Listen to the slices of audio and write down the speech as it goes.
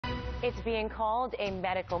It's being called a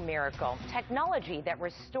medical miracle, technology that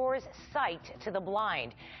restores sight to the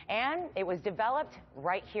blind. And it was developed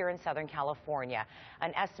right here in Southern California.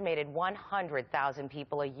 An estimated 100,000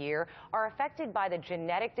 people a year are affected by the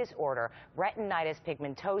genetic disorder retinitis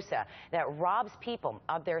pigmentosa that robs people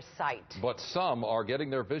of their sight. But some are getting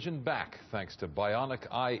their vision back thanks to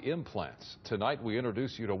bionic eye implants. Tonight we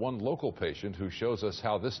introduce you to one local patient who shows us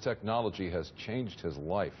how this technology has changed his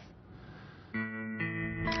life.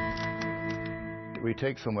 We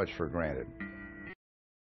take so much for granted.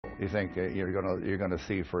 You think you're gonna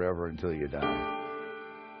see forever until you die.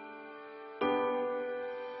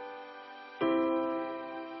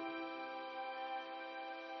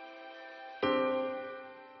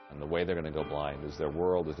 And the way they're going to go blind is their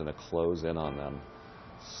world is going to close in on them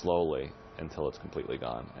slowly until it's completely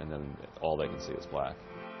gone, and then all they can see is black.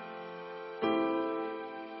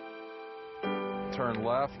 Turn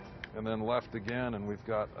left and then left again, and we've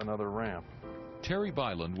got another ramp. Terry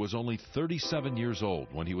Byland was only 37 years old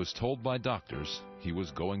when he was told by doctors he was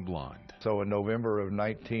going blind. So in November of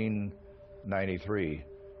 1993,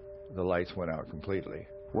 the lights went out completely.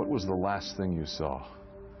 What was the last thing you saw?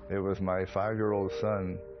 It was my 5-year-old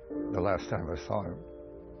son, the last time I saw him.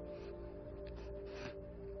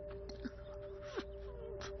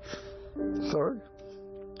 Sorry.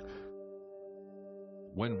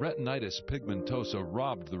 When retinitis pigmentosa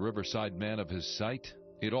robbed the Riverside man of his sight,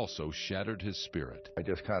 it also shattered his spirit. I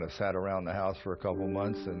just kind of sat around the house for a couple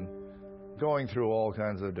months and going through all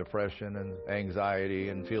kinds of depression and anxiety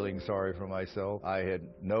and feeling sorry for myself. I had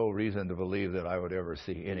no reason to believe that I would ever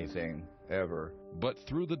see anything, ever. But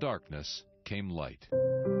through the darkness came light.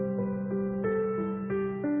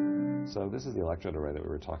 So this is the electrode array that we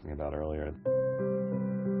were talking about earlier.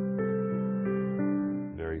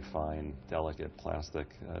 Very fine, delicate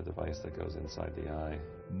plastic device that goes inside the eye.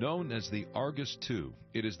 Known as the Argus II,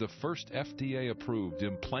 it is the first FDA-approved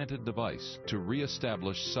implanted device to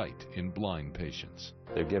reestablish sight in blind patients.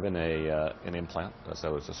 They're given an implant,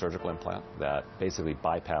 so it's a surgical implant that basically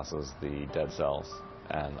bypasses the dead cells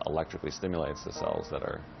and electrically stimulates the cells that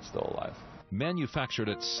are still alive. Manufactured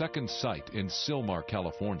at Second Sight in Sylmar,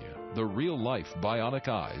 California, the real-life bionic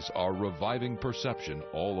eyes are reviving perception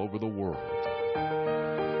all over the world.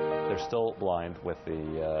 They're still blind with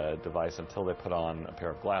the device until they put on a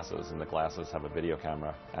pair of glasses, and the glasses have a video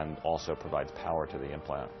camera and also provides power to the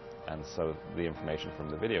implant. And so the information from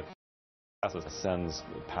the video glasses sends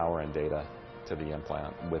power and data to the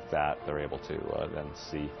implant. With that, they're able to then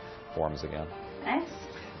see forms again. Nice.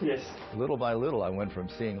 Yes. Little by little, I went from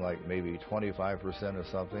seeing like maybe 25% of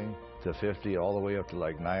something to 50, all the way up to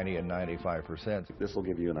like 90 and 95%. This will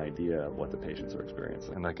give you an idea of what the patients are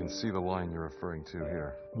experiencing. And I can see the line you're referring to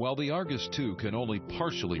here. While the Argus II can only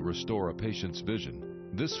partially restore a patient's vision,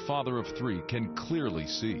 this father of 3 can clearly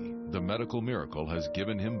see the medical miracle has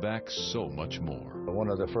given him back so much more. One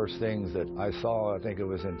of the first things that I saw, I think it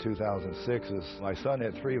was in 2006, is my son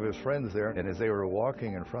had 3 of his friends there, and as they were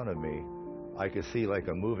walking in front of me, I could see like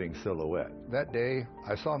a moving silhouette. That day,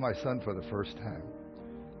 I saw my son for the first time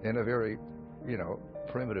in a very,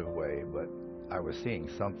 primitive way, but I was seeing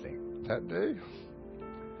something. That day,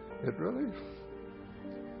 it really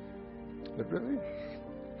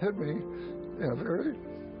hit me in a very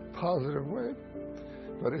positive way.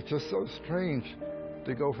 But it's just so strange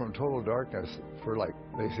to go from total darkness for like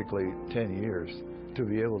basically 10 years to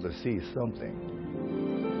be able to see something.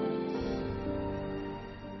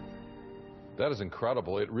 That is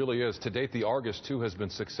incredible. It really is. To date, the Argus II has been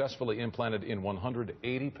successfully implanted in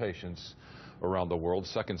 180 patients around the world.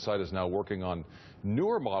 Second Sight is now working on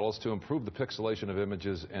newer models to improve the pixelation of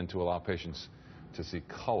images and to allow patients to see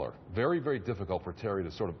color. Very, very difficult for Terry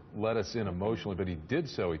to sort of let us in emotionally, but he did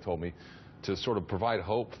so, he told me, to sort of provide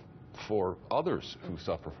hope for others who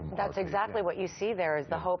suffer from That's exactly what you see there is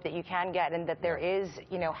the hope that you can get, and that there is,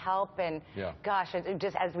 help. And gosh,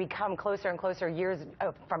 just as we come closer and closer years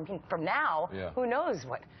from now, who knows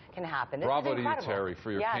what can happen. Bravo to you, Terry,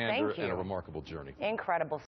 for your candor and a remarkable journey. Incredible.